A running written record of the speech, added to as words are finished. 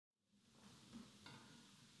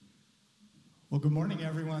Well, good morning,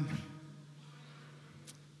 everyone.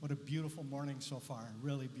 What a beautiful morning so far,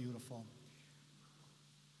 really beautiful.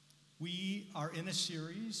 We are in a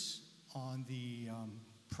series on the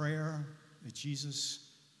prayer that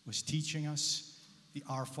Jesus was teaching us, the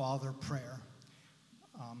Our Father prayer.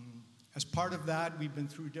 As part of that, we've been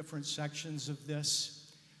through different sections of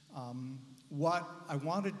this. What I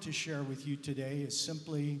wanted to share with you today is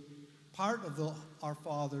simply part of the Our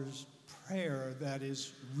Father's prayer that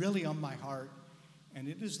is really on my heart, and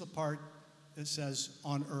it is the part that says,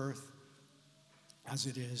 on earth as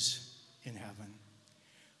it is in heaven.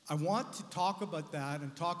 I want to talk about that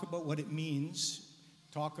and talk about what it means,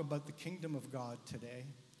 talk about the kingdom of God today.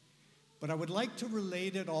 But I would like to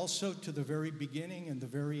relate it also to the very beginning and the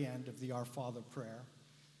very end of the Our Father prayer.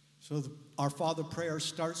 So the Our Father prayer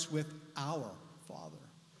starts with our Father.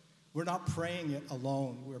 We're not praying it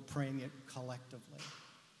alone, we're praying it collectively.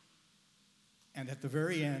 And at the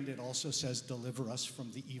very end, it also says, deliver us from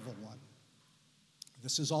the evil one.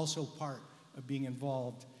 This is also part of being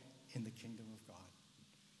involved in the kingdom of God.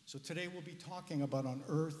 So today we'll be talking about on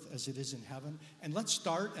earth as it is in heaven. And let's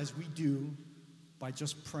start, as we do, by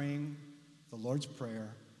just praying the Lord's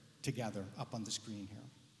Prayer together up on the screen here.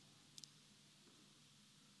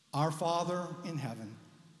 Our Father in heaven,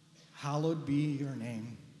 hallowed be your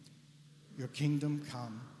name. Your kingdom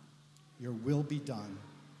come, your will be done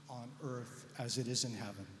on earth as it is in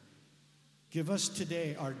heaven. Give us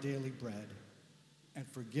today our daily bread, and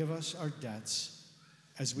forgive us our debts,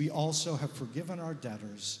 as we also have forgiven our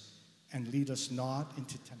debtors, and lead us not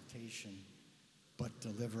into temptation, but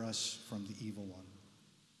deliver us from the evil one.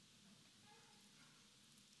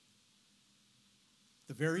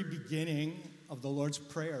 The very beginning of the Lord's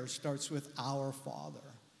Prayer starts with our Father.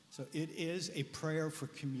 So it is a prayer for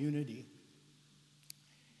community.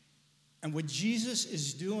 And what Jesus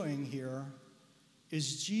is doing here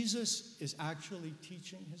is Jesus is actually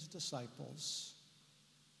teaching his disciples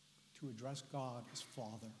to address God as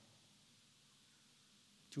Father,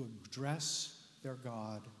 to address their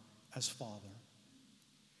God as Father.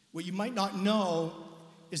 What you might not know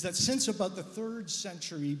is that since about the 3rd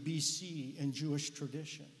century BC in Jewish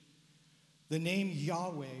tradition, the name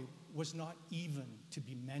Yahweh was not even to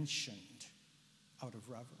be mentioned out of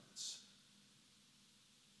reverence.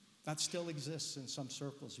 That still exists in some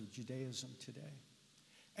circles of Judaism today.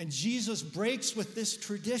 And Jesus breaks with this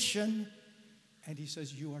tradition, and he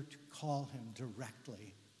says, you are to call him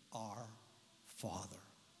directly our Father.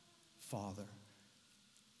 Father.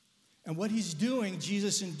 And what he's doing,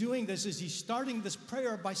 Jesus, in doing this, is he's starting this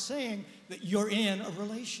prayer by saying that you're in a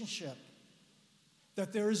relationship,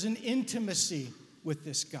 that there is an intimacy with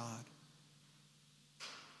this God,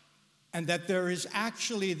 and that there is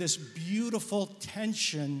actually this beautiful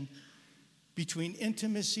tension between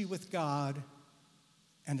intimacy with God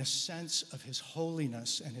and a sense of his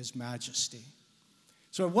holiness and his majesty.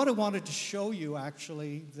 So what I wanted to show you,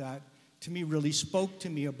 actually, that to me really spoke to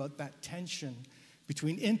me about that tension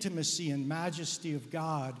between intimacy and majesty of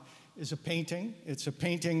God, is a painting. It's a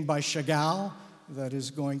painting by Chagall that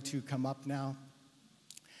is going to come up now.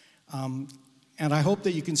 And I hope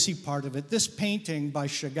that you can see part of it. This painting by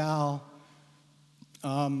Chagall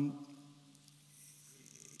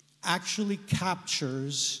actually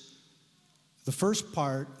captures the first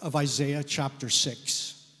part of Isaiah chapter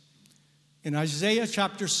 6. In Isaiah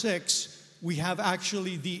chapter 6, we have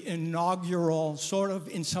actually the inaugural, sort of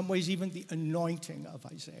in some ways even the anointing of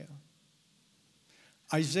Isaiah.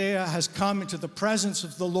 Isaiah has come into the presence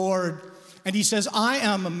of the Lord, and he says, I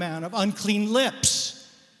am a man of unclean lips.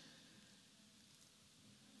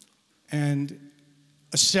 And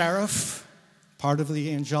a seraph, part of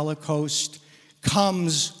the angelic host,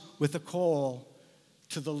 comes with a coal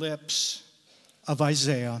to the lips of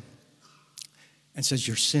Isaiah and says,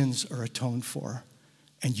 your sins are atoned for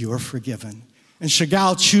and you are forgiven. And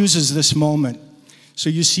Chagall chooses this moment. So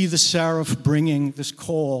you see the seraph bringing this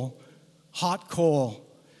coal, hot coal,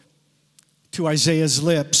 to Isaiah's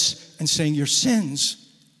lips and saying, your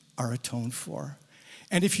sins are atoned for.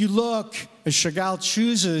 And if you look, as Chagall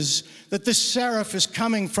chooses, that this seraph is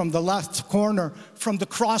coming from the left corner, from the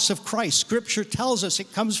cross of Christ. Scripture tells us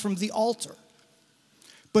it comes from the altar.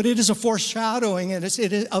 But it is a foreshadowing and it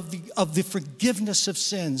is of the forgiveness of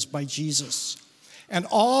sins by Jesus. And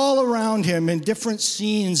all around him, in different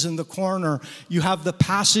scenes in the corner, you have the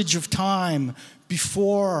passage of time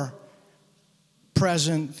before,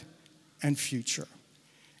 present, and future.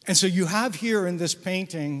 And so you have here in this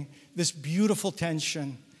painting this beautiful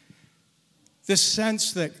tension, this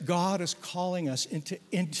sense that God is calling us into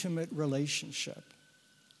intimate relationship,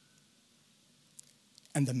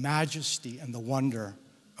 and the majesty and the wonder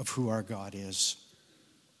of who our God is.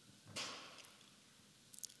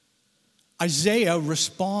 Isaiah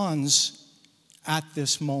responds at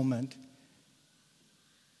this moment.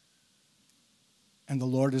 And the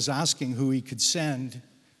Lord is asking who he could send.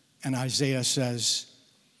 And Isaiah says,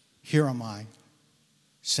 "Here am I,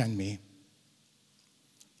 send me."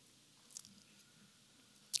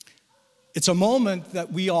 It's a moment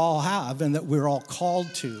that we all have and that we're all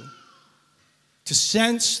called to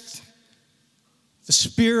sense the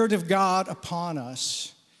Spirit of God upon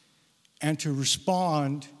us and to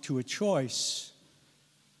respond to a choice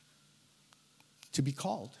to be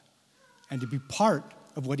called and to be part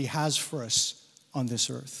of what he has for us on this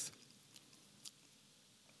earth.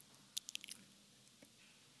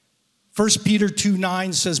 1 Peter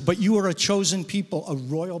 2:9 says, "But you are a chosen people, a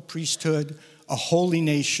royal priesthood, a holy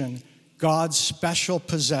nation, God's special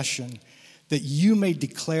possession, that you may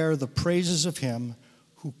declare the praises of him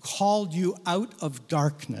who called you out of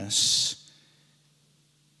darkness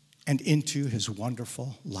and into his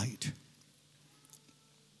wonderful light."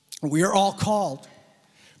 We are all called.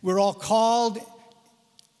 We're all called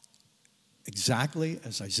exactly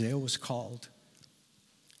as Isaiah was called.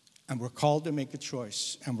 And we're called to make a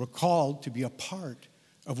choice. And we're called to be a part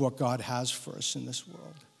of what God has for us in this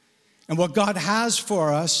world. And what God has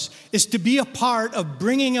for us is to be a part of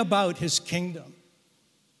bringing about his kingdom.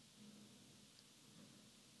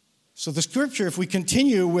 So the scripture, if we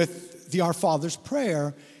continue with the Our Father's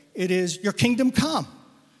prayer, it is, "Your kingdom come,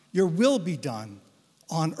 your will be done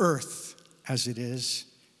on earth as it is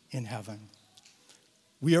in heaven."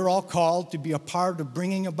 We are all called to be a part of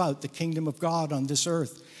bringing about the kingdom of God on this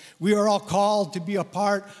earth. We are all called to be a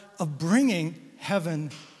part of bringing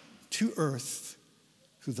heaven to earth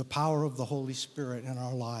through the power of the Holy Spirit in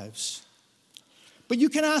our lives. But you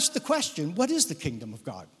can ask the question, what is the kingdom of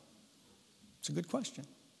God? It's a good question.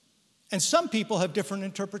 And some people have different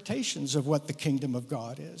interpretations of what the kingdom of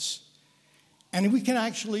God is. And we can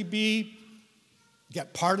actually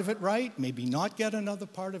get part of it right, maybe not get another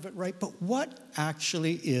part of it right, but what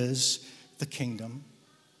actually is the kingdom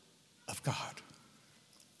of God?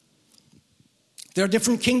 There are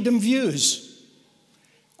different kingdom views.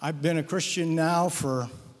 I've been a Christian now for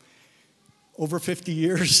over 50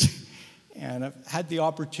 years, and I've had the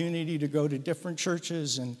opportunity to go to different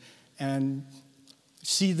churches and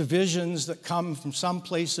see the visions that come from some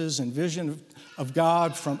places and vision of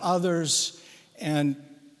God from others. And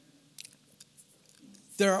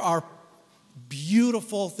there are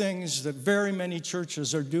beautiful things that very many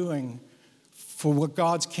churches are doing for what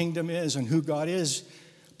God's kingdom is and who God is.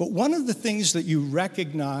 But one of the things that you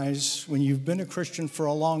recognize when you've been a Christian for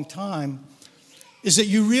a long time is that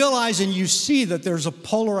you realize and you see that there's a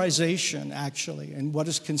polarization, actually, in what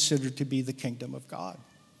is considered to be the kingdom of God.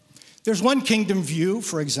 There's one kingdom view,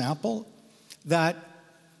 for example, that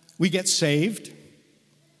we get saved,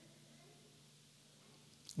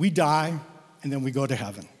 we die, and then we go to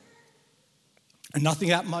heaven. And nothing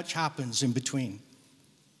that much happens in between.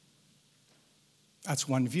 That's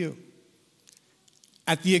one view.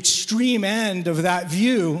 At the extreme end of that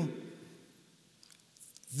view,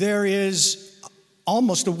 there is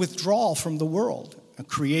almost a withdrawal from the world, a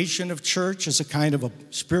creation of church as a kind of a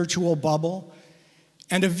spiritual bubble,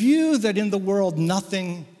 and a view that in the world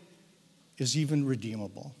nothing is even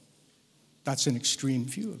redeemable. That's an extreme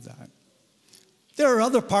view of that. There are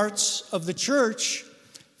other parts of the church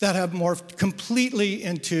that have morphed completely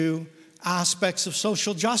into aspects of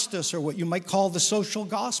social justice, or what you might call the social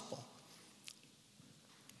gospel.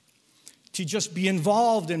 To just be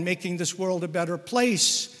involved in making this world a better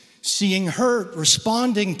place, seeing hurt,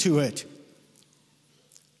 responding to it.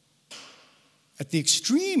 At the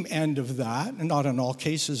extreme end of that, and not in all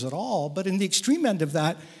cases at all, but in the extreme end of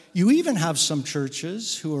that, you even have some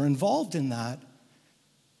churches who are involved in that,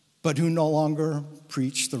 but who no longer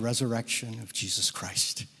preach the resurrection of Jesus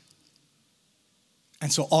Christ.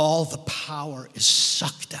 And so all the power is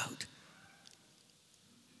sucked out.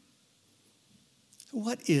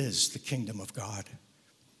 What is the kingdom of God?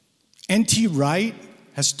 N.T. Wright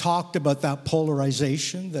has talked about that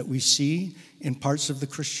polarization that we see in parts of the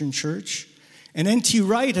Christian church. And N.T.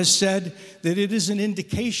 Wright has said that it is an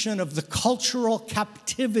indication of the cultural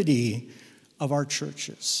captivity of our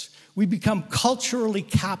churches. We become culturally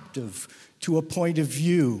captive to a point of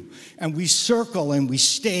view, and we circle and we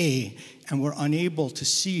stay, and we're unable to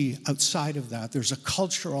see outside of that. There's a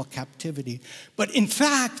cultural captivity. But in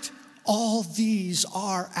fact, all these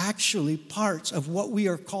are actually parts of what we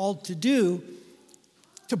are called to do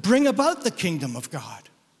to bring about the kingdom of God.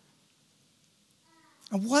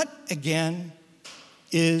 And what, again,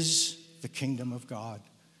 is the kingdom of God?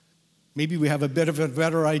 Maybe we have a bit of a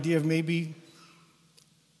better idea of maybe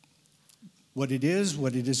what it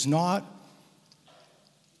is not.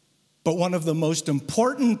 But But one of the most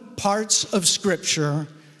important parts of Scripture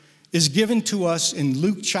is given to us in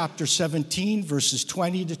Luke chapter 17, verses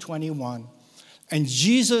 20 to 21. And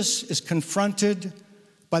Jesus is confronted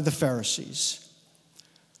by the Pharisees.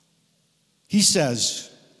 He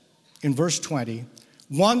says in verse 20,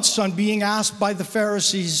 once on being asked by the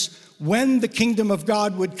Pharisees when the kingdom of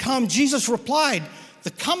God would come, Jesus replied,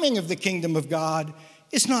 the coming of the kingdom of God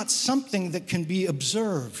is not something that can be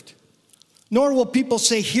observed, nor will people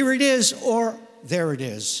say, here it is, or there it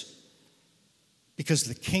is, because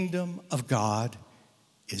the kingdom of God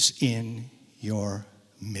is in your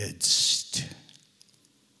midst.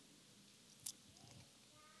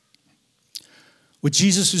 What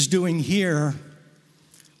Jesus is doing here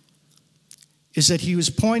is that he was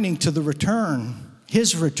pointing to the return,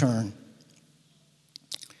 his return.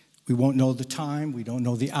 We won't know the time, we don't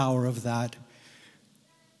know the hour of that.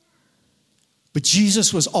 But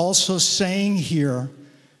Jesus was also saying here,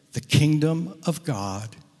 the kingdom of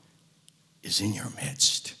God is in your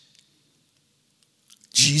midst.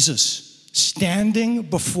 Jesus, standing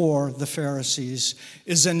before the Pharisees,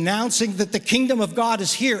 is announcing that the kingdom of God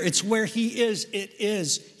is here. It's where he is. It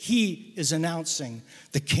is. He is announcing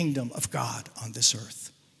the kingdom of God on this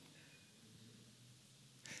earth.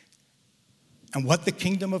 And what the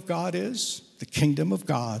kingdom of God is, the kingdom of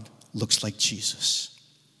God looks like Jesus.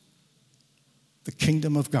 The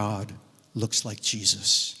kingdom of God looks like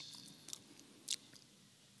Jesus.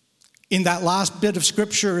 In that last bit of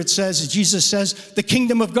scripture, it says, Jesus says, the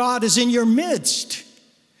kingdom of God is in your midst.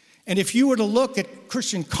 And if you were to look at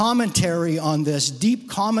Christian commentary on this, deep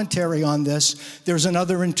commentary on this, there's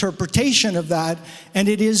another interpretation of that, and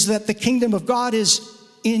it is that the kingdom of God is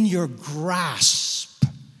in your grasp.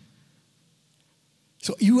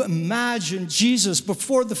 So you imagine Jesus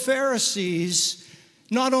before the Pharisees,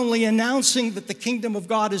 not only announcing that the kingdom of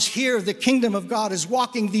God is here, the kingdom of God is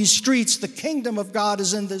walking these streets, the kingdom of God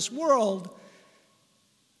is in this world.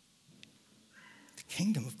 The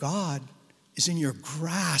kingdom of God is in your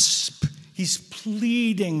grasp. He's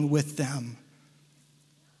pleading with them.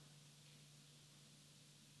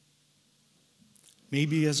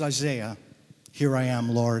 Maybe as Isaiah, here I am,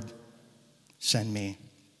 Lord, send me.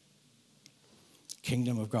 The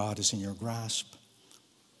kingdom of God is in your grasp.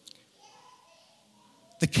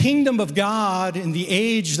 The kingdom of God in the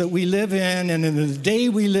age that we live in and in the day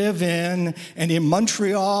we live in and in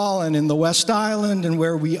Montreal and in the West Island and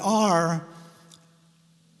where we are,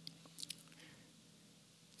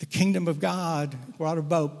 the kingdom of God brought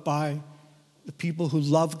about by the people who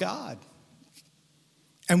love God.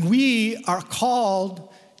 And we are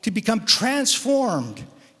called to become transformed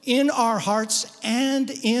in our hearts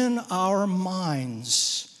and in our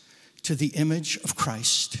minds to the image of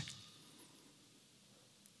Christ.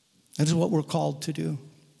 That is what we're called to do.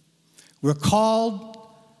 We're called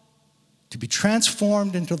to be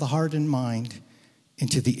transformed into the heart and mind,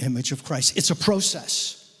 into the image of Christ. It's a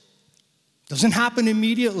process. It doesn't happen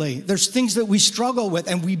immediately. There's things that we struggle with,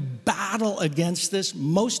 and we battle against this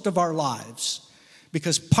most of our lives.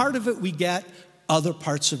 Because part of it we get, other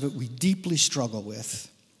parts of it we deeply struggle with.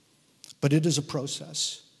 But it is a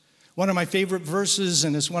process. One of my favorite verses,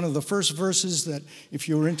 and it's one of the first verses that if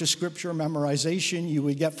you were into scripture memorization, you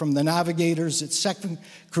would get from the Navigators. It's 2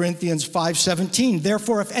 Corinthians 5:17.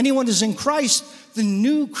 Therefore, if anyone is in Christ, the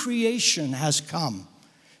new creation has come.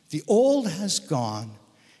 The old has gone,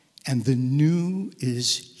 and the new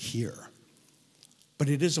is here. But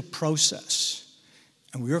it is a process,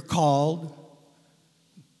 and we are called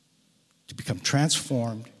to become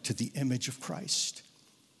transformed to the image of Christ.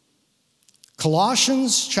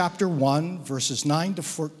 Colossians chapter 1, verses 9 to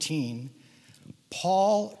 14,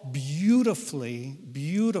 Paul beautifully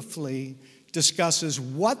discusses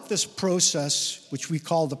what this process, which we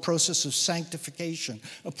call the process of sanctification,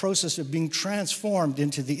 a process of being transformed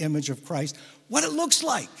into the image of Christ, what it looks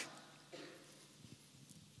like.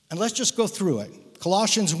 And let's just go through it.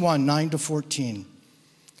 Colossians 1, 9 to 14.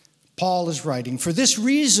 Paul is writing, for this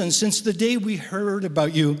reason, since the day we heard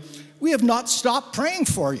about you, we have not stopped praying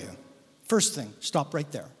for you. First thing, stop right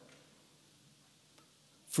there.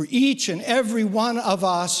 For each and every one of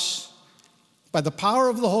us, by the power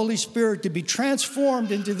of the Holy Spirit, to be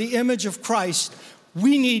transformed into the image of Christ,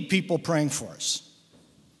 we need people praying for us.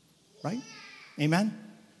 Right? Amen?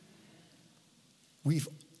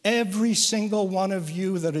 Every single one of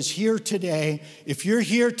you that is here today, if you're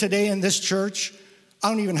here today in this church, I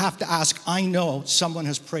don't even have to ask. I know someone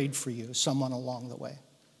has prayed for you, someone along the way.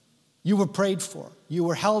 You were prayed for. You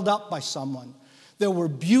were held up by someone. There were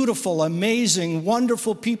beautiful, amazing,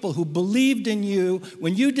 wonderful people who believed in you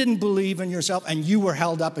when you didn't believe in yourself, and you were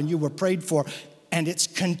held up and you were prayed for. And it's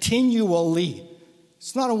continually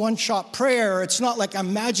It's not a one-shot prayer. It's not like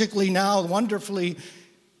I'm magically now wonderfully.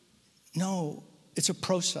 No, it's a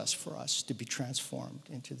process for us to be transformed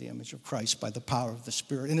into the image of Christ by the power of the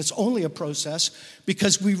Spirit. And it's only a process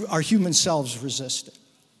because our human selves resist it.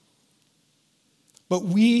 But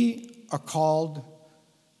we are called,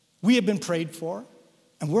 we have been prayed for,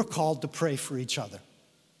 and we're called to pray for each other.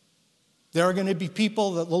 There are going to be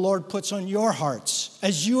people that the Lord puts on your hearts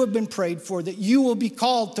as you have been prayed for, that you will be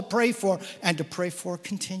called to pray for and to pray for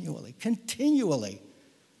continually.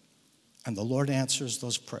 And the Lord answers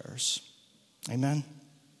those prayers. Amen.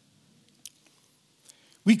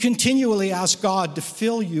 We continually ask God to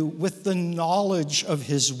fill you with the knowledge of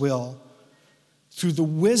His will through the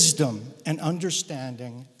wisdom and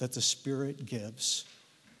understanding that the Spirit gives.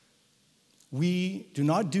 We do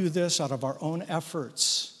not do this out of our own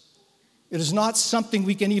efforts. It is not something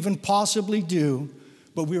we can even possibly do,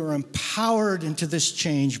 but we are empowered into this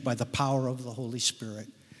change by the power of the Holy Spirit.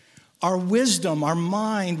 Our wisdom, our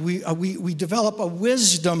mind, we develop a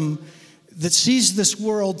wisdom that sees this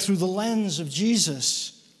world through the lens of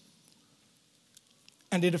Jesus.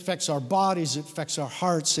 And it affects our bodies, it affects our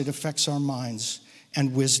hearts, it affects our minds,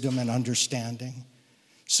 and wisdom and understanding,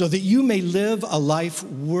 so that you may live a life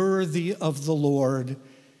worthy of the Lord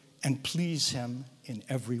and please Him in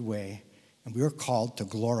every way. And we are called to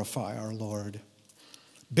glorify our Lord,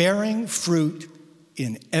 bearing fruit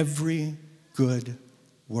in every good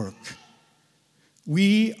work.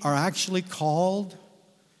 We are actually called,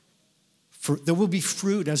 there will be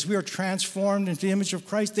fruit as we are transformed into the image of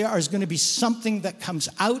Christ. There is going to be something that comes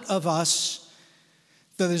out of us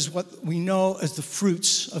that is what we know as the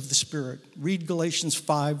fruits of the Spirit. Read Galatians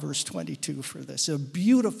 5, verse 22 for this. They're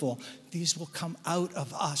beautiful. These will come out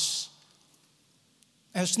of us.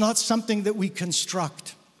 And it's not something that we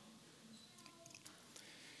construct.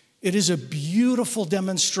 It is a beautiful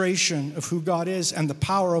demonstration of who God is and the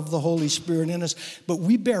power of the Holy Spirit in us. But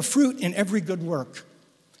we bear fruit in every good work.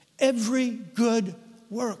 Every good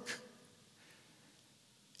work.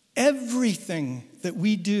 Everything that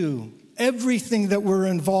we do, everything that we're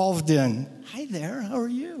involved in. Hi there, how are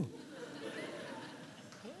you?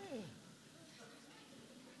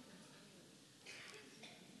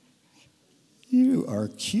 You are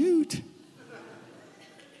cute.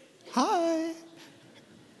 Hi. I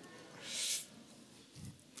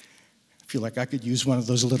feel like I could use one of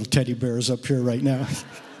those little teddy bears up here right now.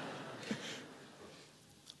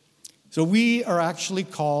 So we are actually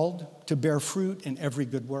called to bear fruit in every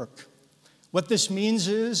good work. What this means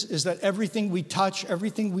is that everything we touch,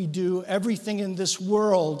 everything we do, everything in this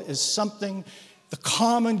world is something, the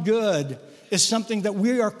common good is something that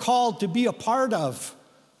we are called to be a part of.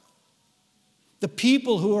 The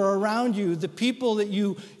people who are around you, the people that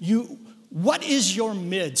what is your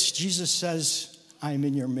midst? Jesus says, I am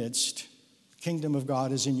in your midst. The kingdom of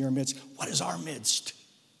God is in your midst. What is our midst?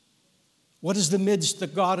 What is the midst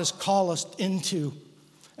that God has called us into?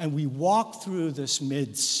 And we walk through this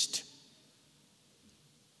midst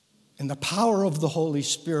in the power of the Holy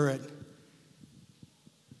Spirit,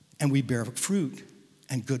 and we bear fruit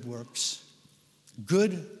and good works.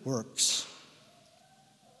 Good works.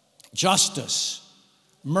 Justice,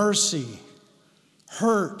 mercy,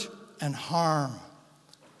 hurt, and harm.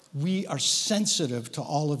 We are sensitive to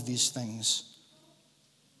all of these things.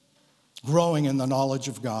 Growing in the knowledge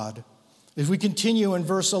of God. If we continue in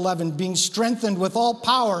verse 11, being strengthened with all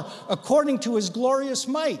power according to His glorious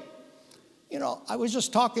might. You know, I was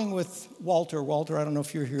just talking with Walter. Walter, I don't know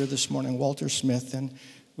if you're here this morning, Walter Smith, and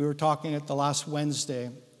we were talking at the last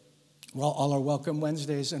Wednesday, well, all our Welcome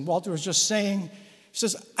Wednesdays, and Walter was just saying, he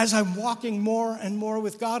says, as I'm walking more and more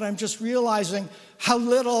with God, I'm just realizing how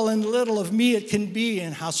little and little of me it can be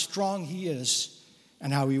and how strong He is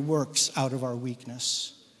and how He works out of our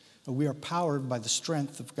weakness. We are powered by the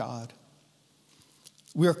strength of God.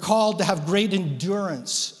 We are called to have great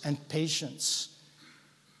endurance and patience.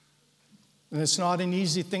 And it's not an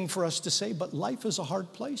easy thing for us to say, but life is a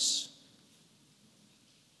hard place.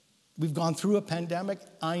 We've gone through a pandemic.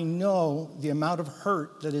 I know the amount of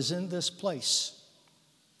hurt that is in this place.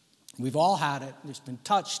 We've all had it. It's been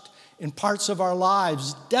touched in parts of our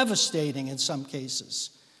lives, devastating in some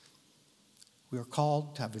cases. We are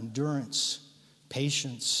called to have endurance,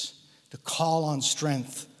 patience, to call on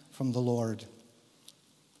strength from the Lord,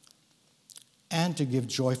 and to give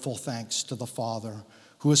joyful thanks to the Father,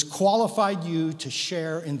 who has qualified you to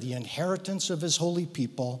share in the inheritance of His holy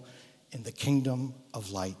people in the kingdom of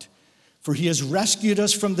light. For He has rescued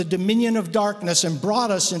us from the dominion of darkness and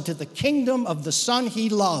brought us into the kingdom of the Son He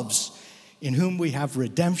loves, in whom we have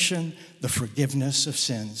redemption, the forgiveness of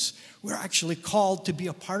sins. We're actually called to be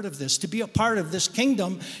a part of this, to be a part of this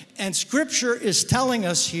kingdom. And Scripture is telling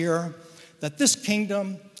us here that this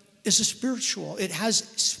kingdom is a spiritual. It has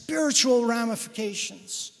spiritual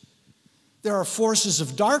ramifications. There are forces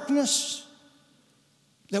of darkness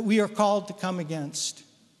that we are called to come against.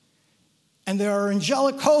 And there are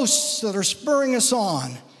angelic hosts that are spurring us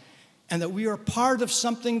on. And that we are part of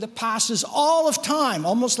something that passes all of time,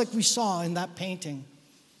 almost like we saw in that painting.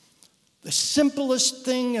 The simplest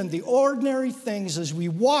thing and the ordinary things as we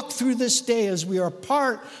walk through this day, as we are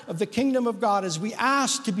part of the kingdom of God, as we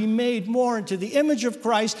ask to be made more into the image of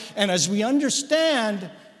Christ, and as we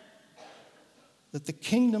understand that the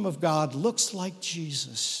kingdom of God looks like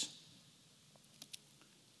Jesus,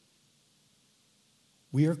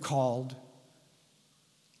 we are called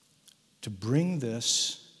to bring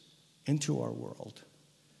this into our world,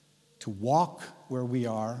 to walk where we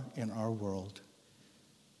are in our world.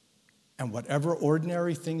 And whatever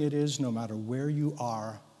ordinary thing it is, no matter where you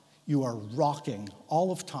are rocking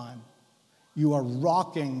all of time. You are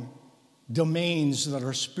rocking domains that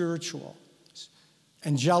are spiritual,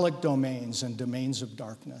 angelic domains and domains of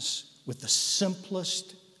darkness, with the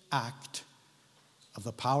simplest act of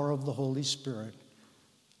the power of the Holy Spirit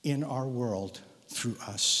in our world through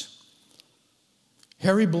us.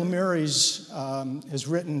 Harry Blumery's has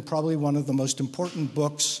written probably one of the most important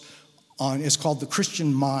books it's called The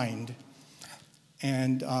Christian Mind.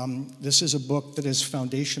 And this is a book that is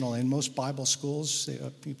foundational in most Bible schools.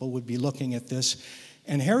 People would be looking at this.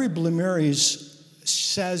 And Harry Blumery's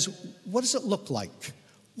says, what does it look like?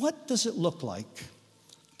 What does it look like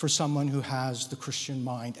for someone who has the Christian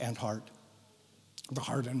mind and heart? The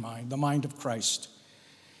heart and mind, the mind of Christ.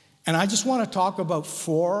 And I just want to talk about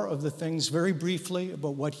 4 of the things very briefly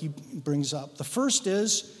about what he brings up. The first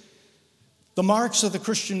is the marks of the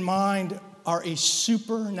Christian mind are a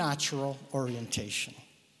supernatural orientation.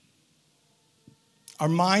 Our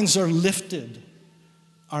minds are lifted,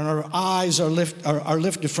 and our eyes are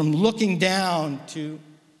lifted from looking down to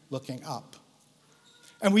looking up.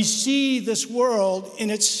 And we see this world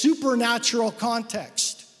in its supernatural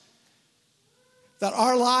context. That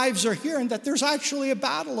our lives are here and that there's actually a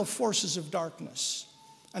battle of forces of darkness.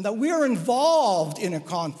 And that we are involved in a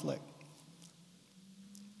conflict.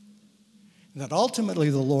 And that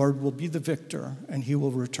ultimately the Lord will be the victor and he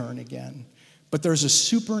will return again. But there's a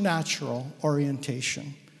supernatural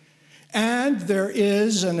orientation. And there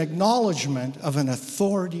is an acknowledgement of an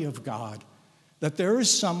authority of God. That there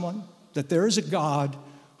is someone, that there is a God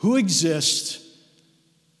who exists,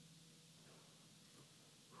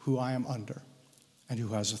 who I am under, and who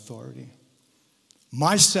has authority.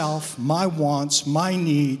 Myself, my wants, my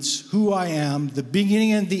needs, who I am, the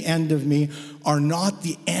beginning and the end of me are not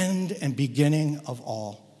the end and beginning of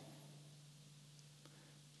all.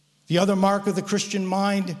 The other mark of the Christian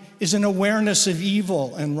mind is an awareness of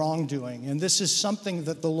evil and wrongdoing. And this is something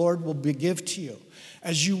that the Lord will give to you.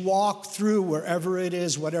 As you walk through wherever it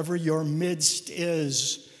is, whatever your midst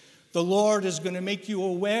is, the Lord is going to make you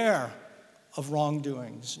aware of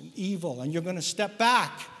wrongdoings and evil. And you're going to step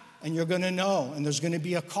back and you're going to know. And there's going to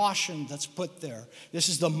be a caution that's put there. This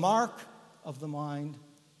is the mark of the mind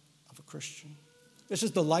of a Christian. This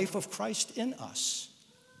is the life of Christ in us.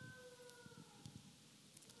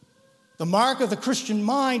 The mark of the Christian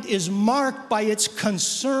mind is marked by its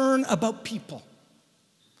concern about people.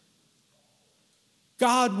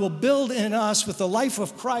 God will build in us with the life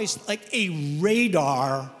of Christ like a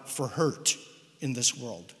radar for hurt in this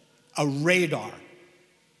world. A radar.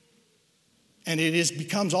 And it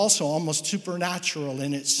becomes also almost supernatural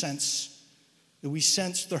in its sense. That we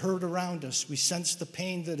sense the hurt around us. We sense the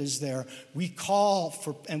pain that is there. We call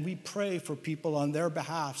for and we pray for people on their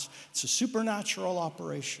behalf. It's a supernatural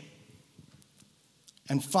operation.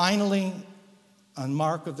 And finally, a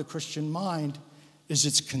mark of the Christian mind is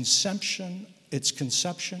its conception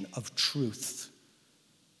of truth.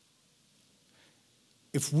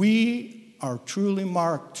 If we are truly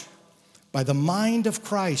marked by the mind of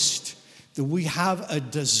Christ, that we have a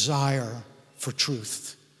desire for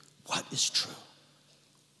truth. What is true?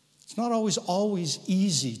 It's not always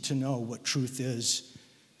easy to know what truth is.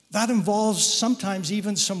 That involves sometimes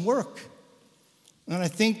even some work. And I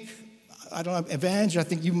think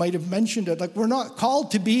you might have mentioned it, like we're not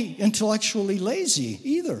called to be intellectually lazy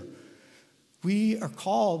either. We are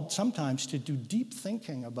called sometimes to do deep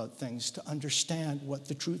thinking about things, to understand what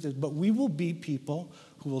the truth is. But we will be people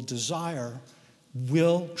who will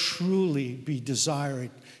truly be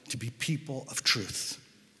desired to be people of truth.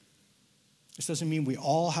 This doesn't mean we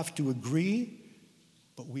all have to agree,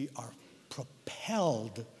 but we are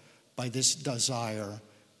propelled by this desire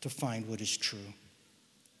to find what is true.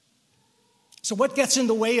 So what gets in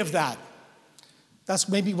the way of that? That's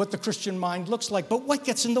maybe what the Christian mind looks like, but what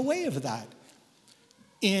gets in the way of that?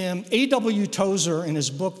 In A.W. Tozer, in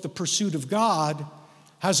his book, The Pursuit of God,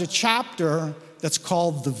 has a chapter that's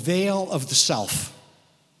called The Veil of the Self.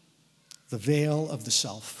 The Veil of the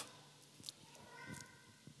Self.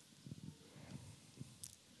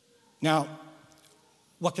 Now,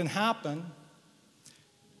 what can happen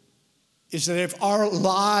is that if our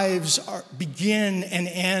lives begin and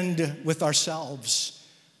end with ourselves,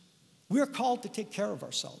 we are called to take care of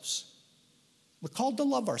ourselves. We're called to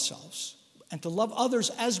love ourselves and to love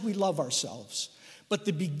others as we love ourselves. But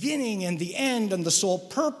the beginning and the end and the sole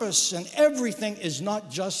purpose and everything is not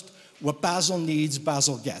just what Basil needs,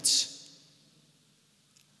 Basil gets.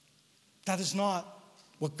 That is not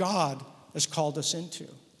what God has called us into.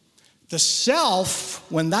 The self,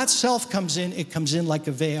 when that self comes in, it comes in like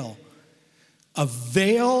a veil. A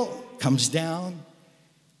veil comes down.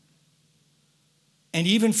 And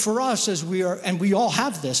even for us, as we are, and we all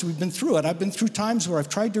have this, we've been through it. I've been through times where I've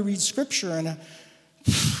tried to read scripture and it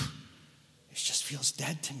just feels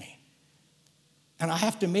dead to me. And I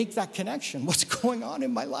have to make that connection. What's going on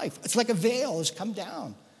in my life? It's like a veil has come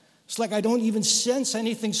down. It's like I don't even sense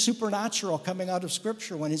anything supernatural coming out of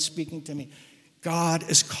scripture when it's speaking to me. God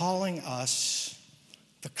is calling us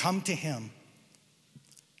to come to him,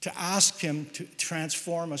 to ask him to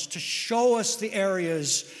transform us, to show us the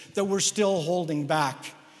areas that we're still holding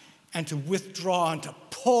back, and to withdraw and to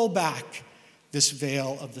pull back this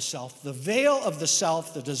veil of the self. The veil of the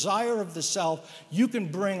self, the desire of the self, you can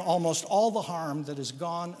bring almost all the harm that is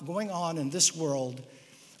going on in this world,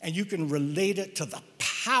 and you can relate it to the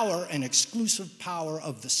power and exclusive power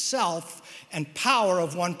of the self and power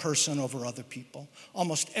of one person over other people.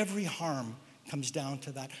 Almost every harm comes down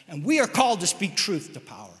to that. And we are called to speak truth to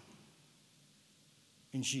power.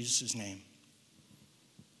 In Jesus' name.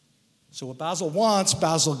 So what Basil wants,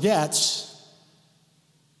 Basil gets.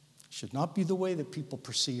 Should not be the way that people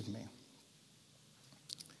perceive me.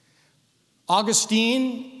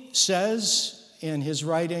 Augustine says in his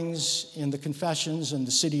writings, in the Confessions and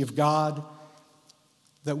the City of God,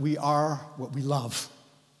 that we are what we love.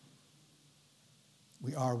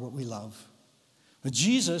 We are what we love. But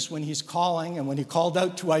Jesus, when he's calling, and when he called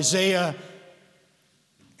out to Isaiah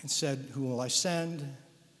and said, "Who will I send?"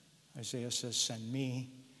 Isaiah says, "Send me."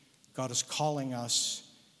 God is calling us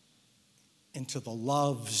into the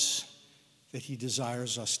loves that he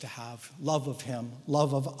desires us to have. Love of him,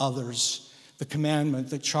 love of others. The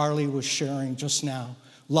commandment that Charlie was sharing just now.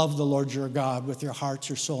 Love the Lord your God with your heart,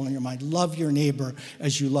 your soul, and your mind. Love your neighbor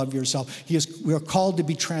as you love yourself. We are called to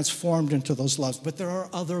be transformed into those loves, but there are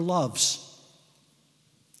other loves.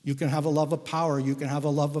 You can have a love of power. You can have a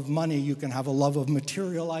love of money. You can have a love of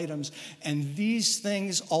material items. And these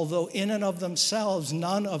things, although in and of themselves,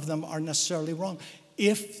 none of them are necessarily wrong.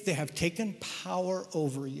 If they have taken power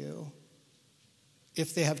over you,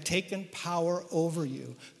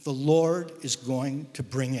 the Lord is going to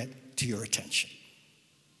bring it to your attention.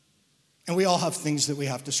 And we all have things that we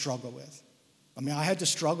have to struggle with. I mean, I had to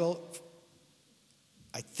struggle.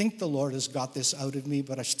 I think the Lord has got this out of me,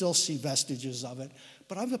 but I still see vestiges of it.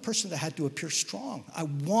 But I'm the person that had to appear strong. I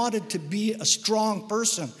wanted to be a strong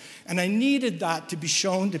person, and I needed that to be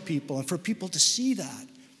shown to people and for people to see that.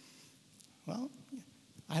 Well,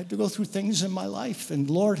 I had to go through things in my life, and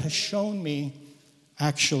the Lord has shown me,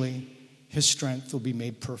 actually, his strength will be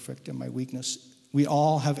made perfect in my weakness. We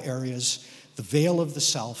all have areas, the veil of the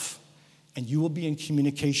self, and you will be in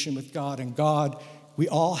communication with God. And God, we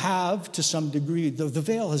all have, to some degree, the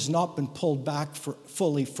veil has not been pulled back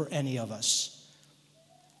fully for any of us.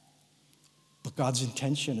 But God's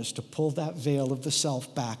intention is to pull that veil of the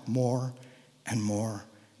self back more and more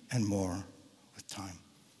and more with time.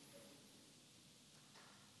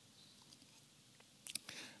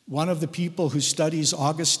 One of the people who studies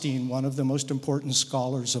Augustine, one of the most important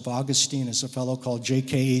scholars of Augustine, is a fellow called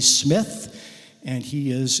J.K. Smith, and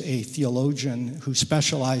he is a theologian who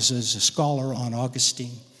specializes, a scholar on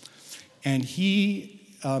Augustine. And he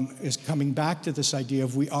is coming back to this idea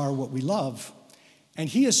of we are what we love. And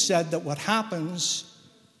he has said that what happens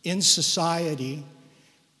in society,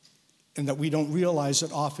 and that we don't realize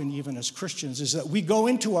it often even as Christians, is that we go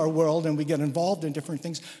into our world and we get involved in different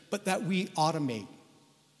things, but that we automate.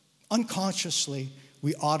 Unconsciously,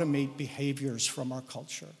 we automate behaviors from our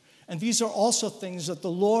culture. And these are also things that the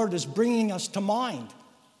Lord is bringing us to mind.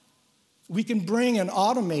 We can bring and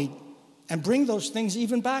automate and bring those things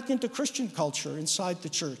even back into Christian culture inside the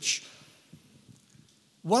church.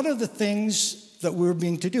 One of the things that we were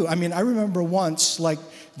being to do. I mean, I remember once, like,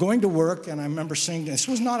 going to work, and I remember saying, this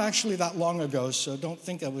was not actually that long ago, so don't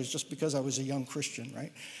think it was just because I was a young Christian,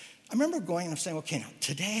 right? I remember going and saying, okay, now,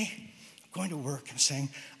 today, I'm going to work and saying,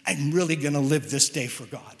 I'm really going to live this day for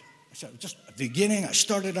God. So just at the beginning, I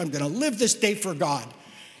started, I'm going to live this day for God.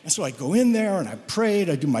 And so I go in there, and I prayed,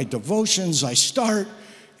 I do my devotions, I start,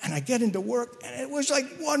 and I get into work, and it was like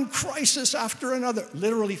one crisis after another,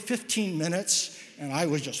 literally 15 minutes, and I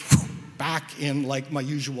was just back in like my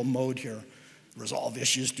usual mode here. Resolve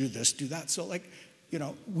issues, do this, do that. So like,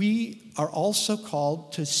 we are also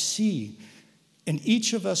called to see. And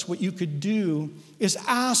each of us, what you could do is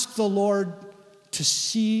ask the Lord to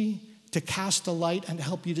see, to cast a light, and to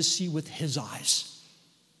help you to see with his eyes.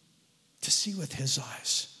 To see with his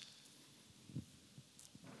eyes.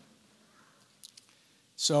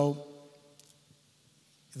 So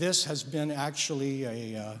this has been actually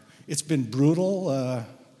it's been brutal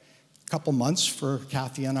couple months for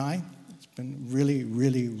Kathy and I. It's been really,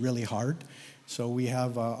 really, really hard. So we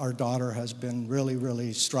have, our daughter has been really,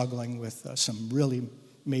 really struggling with some really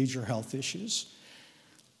major health issues.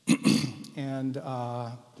 And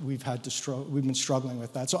we've been struggling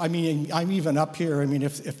with that. So I mean, I'm even up here. I mean,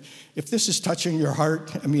 if this is touching your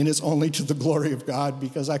heart, I mean, it's only to the glory of God,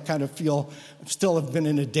 because I kind of feel, still have been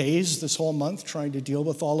in a daze this whole month trying to deal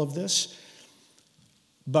with all of this.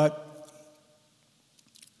 But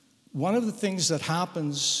one of the things that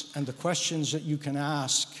happens, and the questions that you can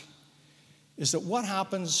ask, is that what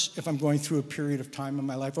happens if I'm going through a period of time in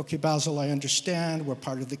my life? Okay, Basil, I understand. We're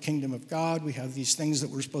part of the kingdom of God. We have these things that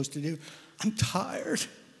we're supposed to do. I'm tired.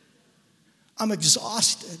 I'm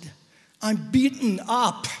exhausted. I'm beaten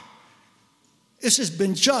up. This has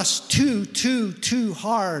been just too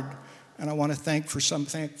hard. And I want to thank,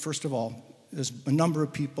 first of all, there's a number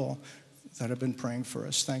of people that have been praying for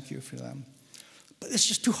us. Thank you for them. But it's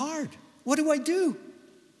just too hard. What do I do?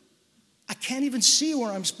 I can't even see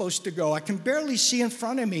where I'm supposed to go. I can barely see in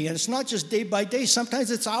front of me. And it's not just day by day.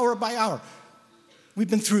 Sometimes it's hour by hour. We've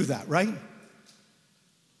been through that, right?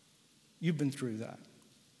 You've been through that.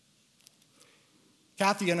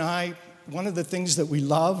 Kathy and I, one of the things that we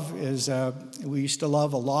love is, we used to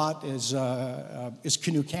love a lot, is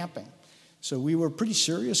canoe camping. So we were pretty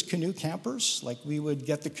serious canoe campers. Like, we would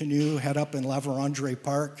get the canoe, head up in La Vérendrye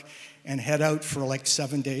Park, and head out for like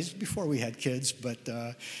 7 days before we had kids, but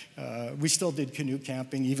we still did canoe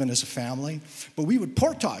camping even as a family. But we would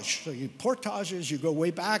portage. So you'd portages, you go way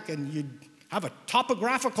back, and you'd have a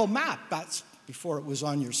topographical map. That's before it was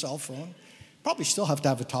on your cell phone. Probably still have to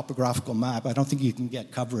have a topographical map. I don't think you can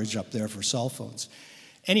get coverage up there for cell phones.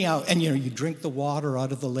 Anyhow, and you drink the water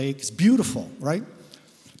out of the lake. It's beautiful, right?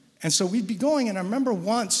 And so we'd be going, and I remember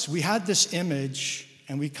once we had this image,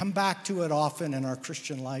 and we come back to it often in our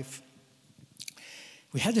Christian life.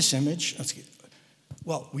 We had this image.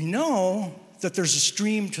 Well, we know that there's a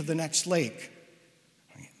stream to the next lake.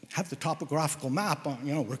 We have the topographical map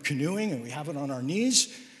on, we're canoeing and we have it on our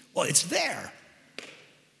knees. Well, it's there.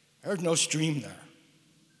 There's no stream there.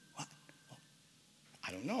 What? Well,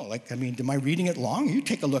 I don't know. Am I reading it wrong? You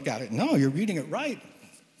take a look at it. No, you're reading it right.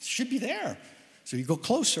 It should be there. So you go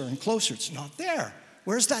closer and closer. It's not there.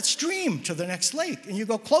 Where's that stream to the next lake? And you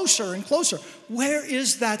go closer and closer. Where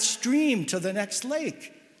is that stream to the next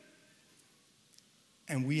lake?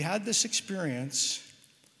 And we had this experience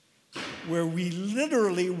where we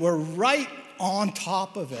literally were right on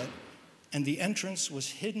top of it, and the entrance was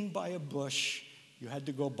hidden by a bush. You had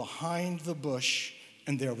to go behind the bush,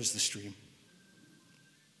 and there was the stream.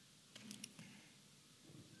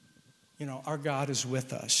 Our God is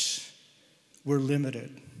with us. We're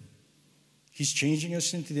limited. He's changing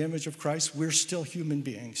us into the image of Christ. We're still human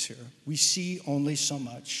beings here. We see only so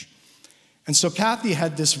much. And so Kathy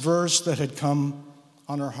had this verse that had come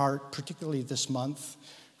on her heart, particularly this month,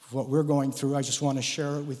 what we're going through. I just want to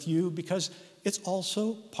share it with you because it's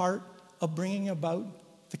also part of bringing about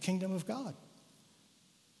the kingdom of God.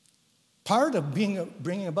 Part of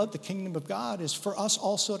bringing about the kingdom of God is for us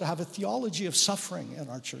also to have a theology of suffering in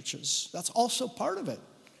our churches. That's also part of it,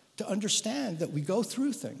 to understand that we go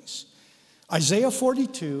through things. Isaiah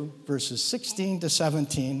 42, verses 16 to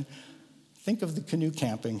 17. Think of the canoe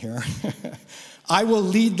camping here. I will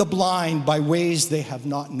lead the blind by ways they have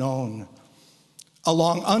not known.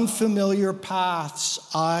 Along unfamiliar paths,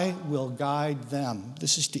 I will guide them.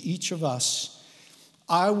 This is to each of us.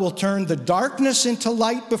 I will turn the darkness into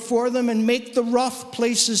light before them and make the rough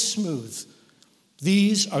places smooth.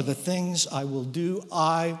 These are the things I will do.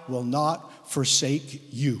 I will not forsake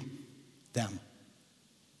you, them,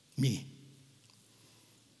 me.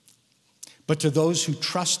 But to those who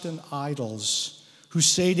trust in idols, who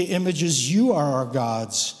say to images, you are our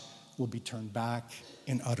gods, will be turned back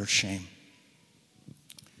in utter shame.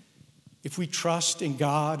 If we trust in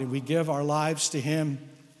God and we give our lives to Him,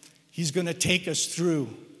 He's going to take us through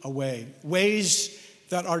ways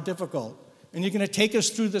that are difficult. And He's going to take us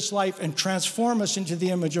through this life and transform us into the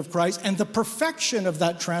image of Christ. And the perfection of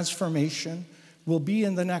that transformation will be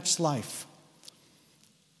in the next life.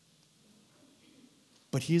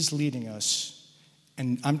 But He is leading us.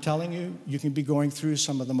 And I'm telling you, you can be going through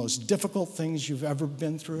some of the most difficult things you've ever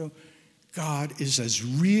been through. God is as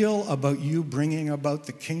real about you bringing about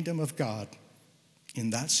the kingdom of God in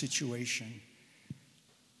that situation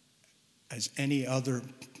as any other,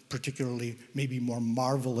 particularly maybe more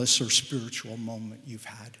marvelous or spiritual moment you've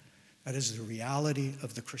had. That is the reality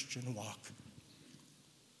of the Christian walk.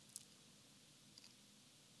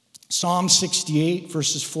 Psalm 68,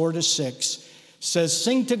 verses 4-6 says,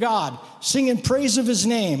 "Sing to God, sing in praise of His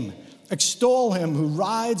name, extol Him who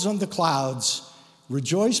rides on the clouds.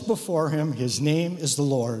 Rejoice before Him, His name is the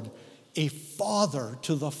Lord, a father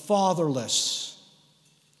to the fatherless."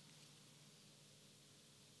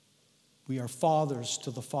 We are fathers to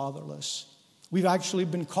the fatherless. We've actually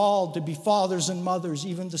been called to be fathers and mothers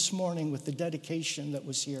even this morning with the dedication that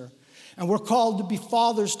was here. And we're called to be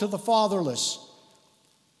fathers to the fatherless.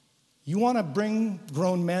 You want to bring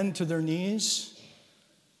grown men to their knees?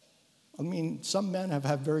 I mean, some men have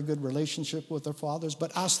had very good relationship with their fathers,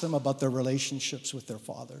 but ask them about their relationships with their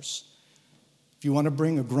fathers. If you want to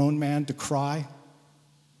bring a grown man to cry,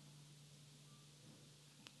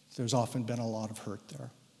 there's often been a lot of hurt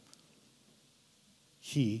there.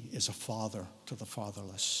 He is a father to the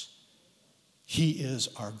fatherless. He is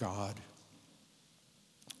our God.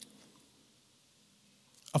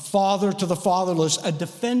 A father to the fatherless, a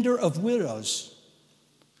defender of widows.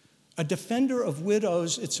 A defender of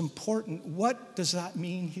widows, it's important. What does that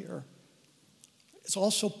mean here? It's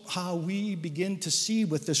also how we begin to see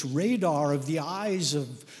with this radar of the eyes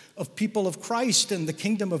of people of Christ and the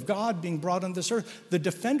kingdom of God being brought on this earth. The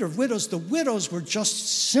defender of widows, the widows were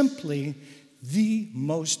just simply the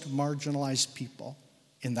most marginalized people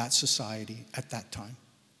in that society at that time.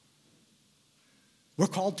 We're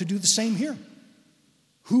called to do the same here.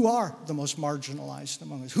 Who are the most marginalized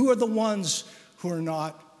among us? Who are the ones who are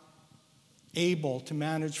not able to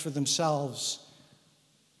manage for themselves?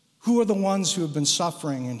 Who are the ones who have been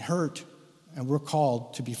suffering and hurt? And we're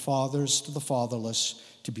called to be fathers to the fatherless,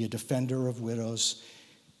 to be a defender of widows,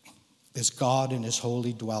 as God in His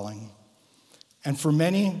holy dwelling. And for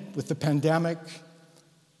many, with the pandemic,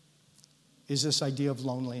 is this idea of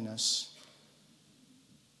loneliness.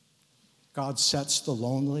 God sets the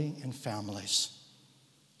lonely in families.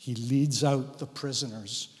 He leads out the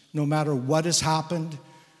prisoners. No matter what has happened,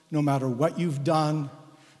 no matter what you've done,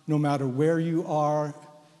 no matter where you are,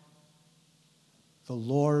 the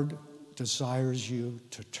Lord desires you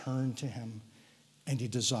to turn to Him, and He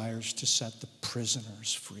desires to set the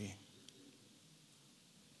prisoners free.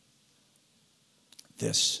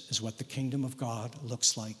 This is what the kingdom of God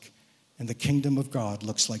looks like, and the kingdom of God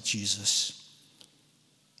looks like Jesus.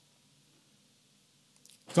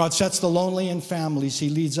 God sets the lonely in families. He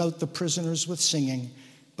leads out the prisoners with singing,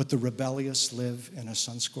 but the rebellious live in a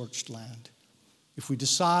sun-scorched land. If we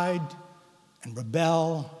decide and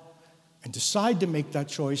rebel and decide to make that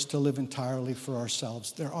choice to live entirely for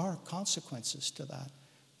ourselves, there are consequences to that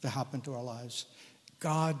happen to our lives.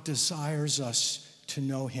 God desires us to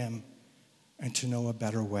know Him and to know a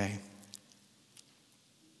better way.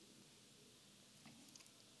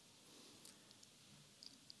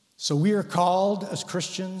 So we are called as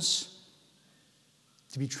Christians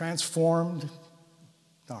to be transformed,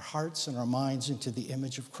 our hearts and our minds, into the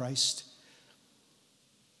image of Christ.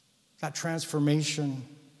 That transformation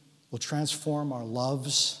will transform our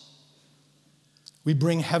loves. We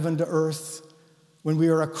bring heaven to earth when we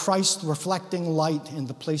are a Christ-reflecting light in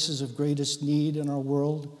the places of greatest need in our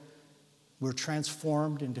world. We're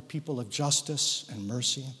transformed into people of justice and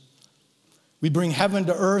mercy. We bring heaven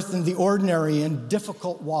to earth in the ordinary and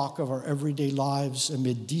difficult walk of our everyday lives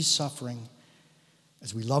amid deep suffering,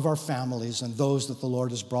 as we love our families and those that the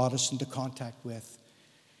Lord has brought us into contact with.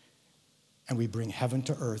 And we bring heaven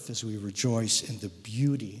to earth as we rejoice in the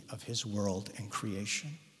beauty of His world and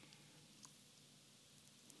creation.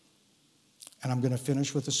 And I'm going to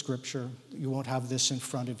finish with a scripture. You won't have this in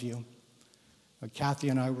front of you. Kathy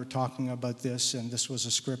and I were talking about this, and this was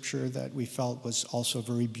a scripture that we felt was also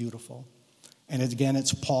very beautiful. And again,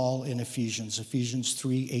 it's Paul in Ephesians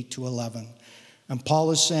 3, 8-11. And Paul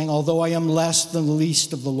is saying, "Although I am less than the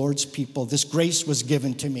least of the Lord's people, this grace was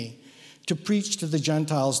given to me to preach to the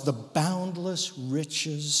Gentiles the boundless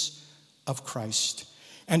riches of Christ,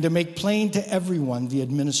 and to make plain to everyone the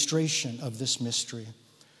administration of this mystery,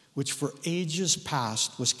 which for ages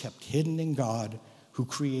past was kept hidden in God, who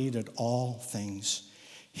created all things.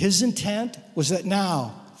 His intent was that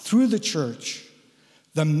now, through the church,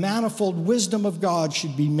 the manifold wisdom of God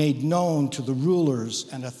should be made known to the rulers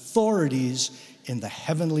and authorities in the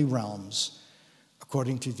heavenly realms,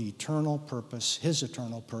 according to the eternal purpose, his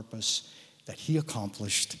eternal purpose, that he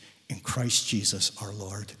accomplished in Christ Jesus our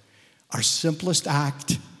Lord. Our simplest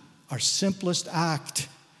act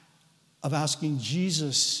of asking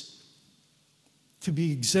Jesus to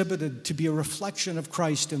be exhibited, to be a reflection of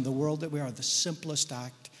Christ in the world that we are, the simplest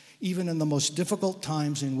act, even in the most difficult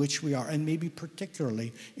times in which we are, and maybe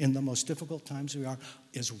particularly in the most difficult times we are,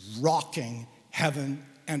 is rocking heaven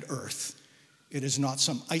and earth. It is not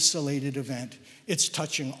some isolated event. It's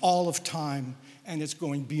touching all of time, and it's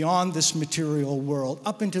going beyond this material world,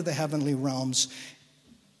 up into the heavenly realms,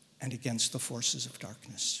 and against the forces of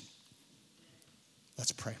darkness.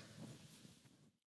 Let's pray.